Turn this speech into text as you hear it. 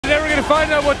gonna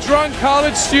find out what drunk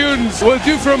college students will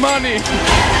do for money.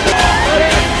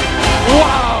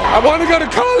 Wow, I want to go to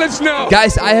college now.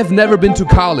 Guys, I have never been to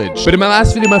college, but in my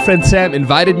last video, my friend Sam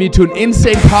invited me to an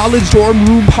insane college dorm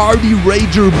room party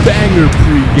rager banger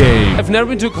pre-game. I've never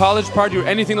been to a college party or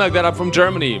anything like that. I'm from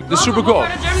Germany. This is super cool.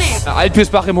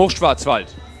 Altpirsbach im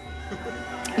Hochschwarzwald.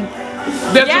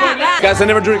 Guys, I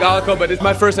never drink alcohol, but it's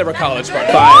my first ever college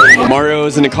party. Mario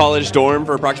is in a college dorm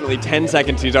for approximately 10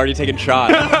 seconds. He's already taken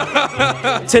shots.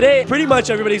 Today, pretty much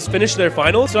everybody's finished their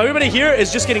finals, so everybody here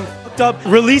is just getting fucked up,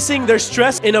 releasing their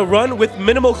stress in a run with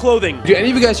minimal clothing. Do any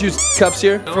of you guys use cups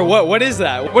here? For what? What is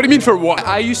that? What do you mean for what?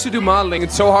 I used to do modeling.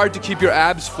 It's so hard to keep your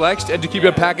abs flexed and to keep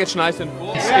your package nice and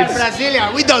full. It's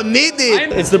Brazilian. We don't need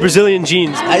it. It's the Brazilian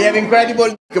genes. I have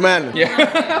incredible man.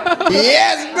 Yeah.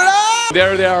 Yes, bro.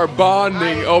 There they are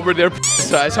bonding over their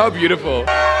size. How beautiful.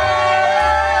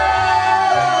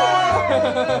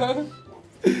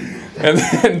 And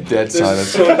then dead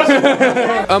silence.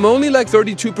 I'm only like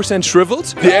 32% shriveled.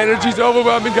 The energy's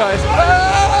overwhelming, guys.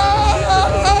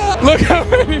 Look how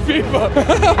many people.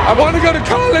 I want to go to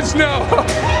college now.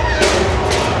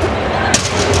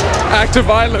 Act of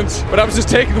violence. But I was just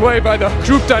taken away by the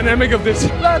group dynamic of this.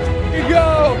 Let's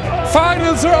go.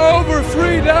 Finals are over.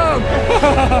 3 down.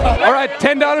 All right,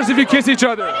 $10 if you kiss each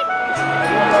other.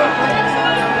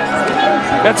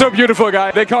 That's so beautiful,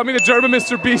 guy. They call me the German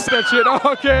Mr. Beast, that shit. Oh,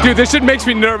 okay. Dude, this shit makes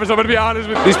me nervous, I'm gonna be honest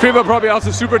with you. These people are probably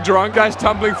also super drunk, guys,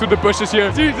 tumbling through the bushes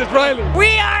here. Jesus, Riley.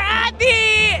 We are at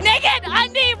the Naked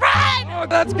Undie Run! Oh,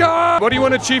 let's go! What do you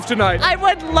want to achieve tonight? I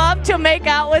would love to make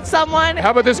out with someone.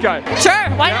 How about this guy? Sure,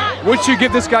 why not? Would you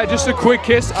give this guy just a quick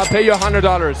kiss? I'll pay you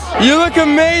 $100. You look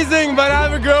amazing, but I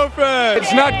have a girlfriend.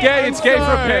 It's not gay, it's gay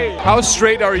for pay. How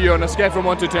straight are you on a scale from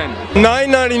 1 to 10?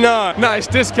 $9.99. Nice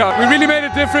discount. We really made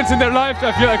a difference in their life,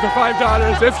 I feel like, for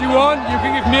 $5. If you want, you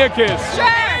can give me a kiss. Sure!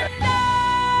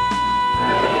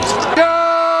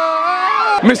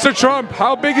 Mr. Trump,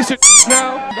 how big is it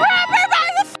now?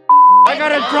 I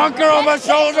got a drunk girl on my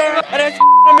shoulder, and it's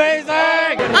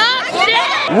amazing. Oh,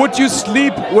 shit! Would you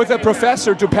sleep with a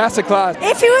professor to pass a class?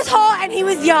 If he was hot and he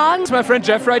was young. It's my friend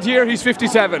Jeff right here, he's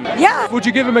 57. Yeah. Would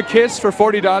you give him a kiss for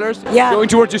 $40? Yeah. Going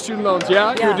towards your student loans,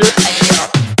 yeah? Yeah. You would do it?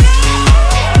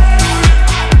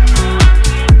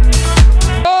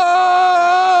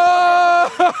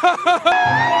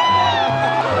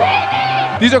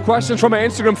 These are questions from my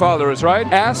Instagram followers, right?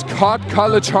 Ask hot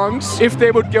college hunks if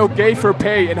they would go gay for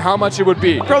pay and how much it would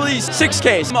be. Probably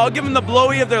 6K. I'll give them the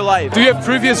blowy of their life. Do you have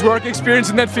previous work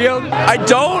experience in that field? I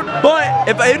don't, but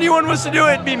if anyone was to do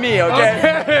it, it'd be me,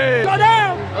 okay? Okay. Go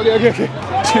down! Okay.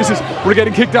 Jesus, we're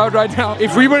getting kicked out right now.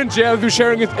 If we were in jail, we were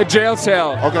sharing a jail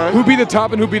cell. Okay. Who'd be the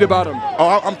top and who'd be the bottom?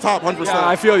 Oh, I'm top, 100%. Yeah,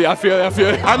 I feel you.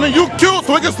 I mean, you cute,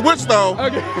 so we can switch though.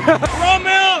 Okay. Raw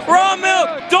milk! Raw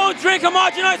milk! Don't drink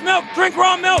homogenized milk! Drink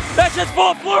raw milk! That's just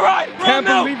full of fluoride! Can't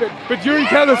believe it. But you're in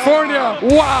California.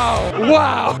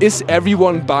 Wow. Is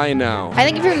everyone bi now? I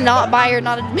think if you're not bi, you're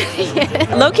not admitting it.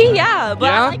 Low-key, yeah, but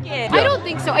Yeah? I like it. I don't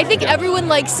think so. I think everyone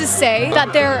likes to say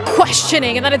that they're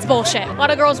questioning and that it's bullshit. A lot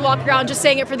of girls walk around just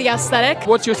saying it for the aesthetic.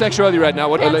 What's your sexuality right now?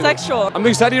 Pansexual. I'm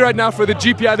doing study right now for the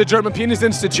GPI, the German Penis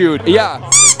Institute. Yeah.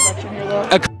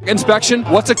 A inspection?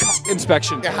 What's a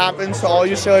inspection? It happens to all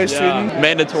UCLA students.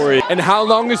 Mandatory. And how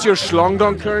long is your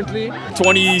schlongdong currently?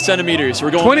 20 centimeters.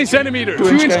 We're going 20 centimeters.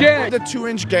 2-inch gang. The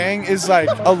 2-inch gang is like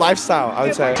a lifestyle, I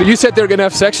would say. So you said they're gonna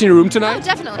have sex in your room Oh, tonight?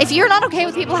 definitely. If you're not okay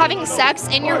with people having sex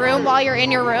in your room while you're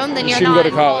in your room, then you're Shouldn't not go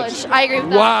to in college. I agree with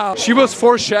that. Wow. She was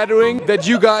foreshadowing that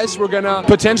you guys were gonna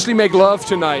potentially make love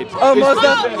tonight. Oh,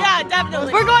 yeah,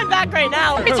 definitely. We're going back right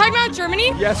now. Are we talking about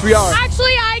Germany? Yes, we are.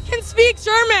 Actually, I can speak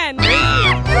German.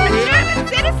 You're a German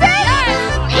citizen?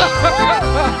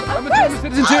 I'm a German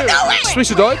citizen too. no way. Sprichst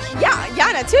du Deutsch?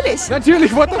 Yeah, natürlich.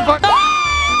 Natürlich, what the fuck?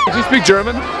 Do you speak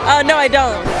German? No, I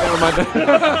don't. Never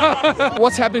mind.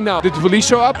 What's happening now? Did the police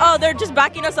show up? Oh, they're just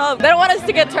backing us up. They don't want us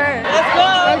to get turned. Let's go.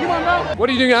 Hey, come on, bro. What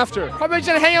are you doing after? Probably just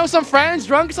gonna hang out with some friends,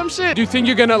 drunk, some shit. Do you think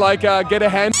you're gonna like get a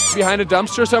hand behind a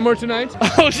dumpster somewhere tonight?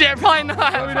 Oh shit, probably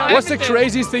not. What's the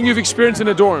craziest thing you've experienced in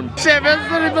a dorm? Shit, bro,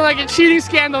 it's literally been like a cheating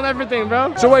scandal and everything,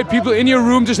 bro. So wait, people in your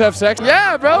room just have sex?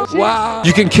 Yeah, bro. Wow.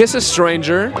 You can kiss a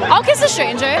stranger. I'll kiss a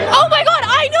stranger. Oh my god,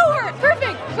 I know her.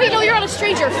 Perfect. Wait, no, you're not a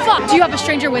stranger. Fuck. Do you have a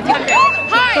stranger with you?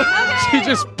 Hi. She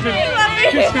just...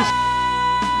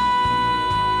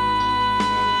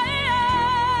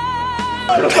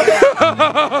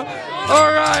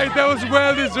 All right, that was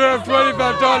well deserved.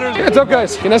 $25. What's up,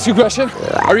 guys? Can I ask you a question?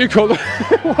 Are you cold?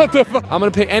 What the fuck? I'm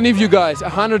gonna pay any of you guys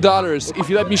 $100 if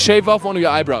you let me shave off one of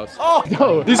your eyebrows. Oh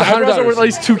no, these eyebrows are worth at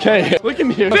least 2K. Look at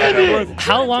me.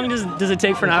 How long does it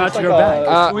take for an eyebrow to grow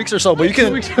back? 2 weeks or so, but you can.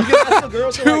 2 weeks.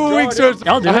 2 weeks or so.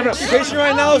 Y'all do it. Patient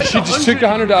right now. She just took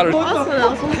 $100.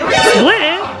 Split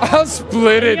it. I'll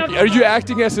split it. Are you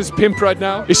acting as his pimp right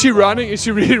now? Is she running? Is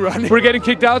she really running? We're getting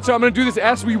kicked out, so I'm gonna do this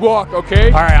as we walk,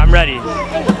 okay? All right, I'm ready.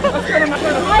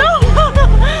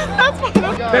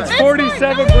 That's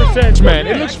 47%, man.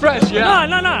 It looks fresh, yeah.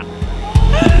 No.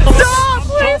 Stop!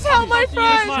 Please help my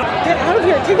friend! Get out of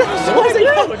here. Take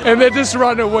that. And they just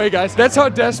run away, guys. That's how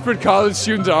desperate college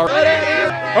students are.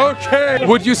 Okay.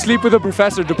 Would you sleep with a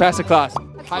professor to pass a class?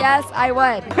 Yes, I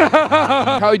would.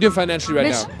 How are you doing financially right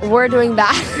now? We're doing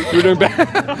bad. You're doing bad.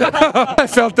 I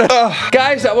felt that.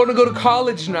 Guys, I want to go to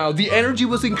college now. The energy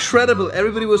was incredible.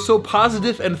 Everybody was so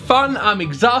positive and fun. I'm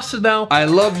exhausted now. I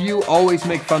love you. Always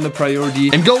make fun the priority.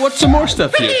 And go watch some more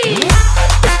stuff here.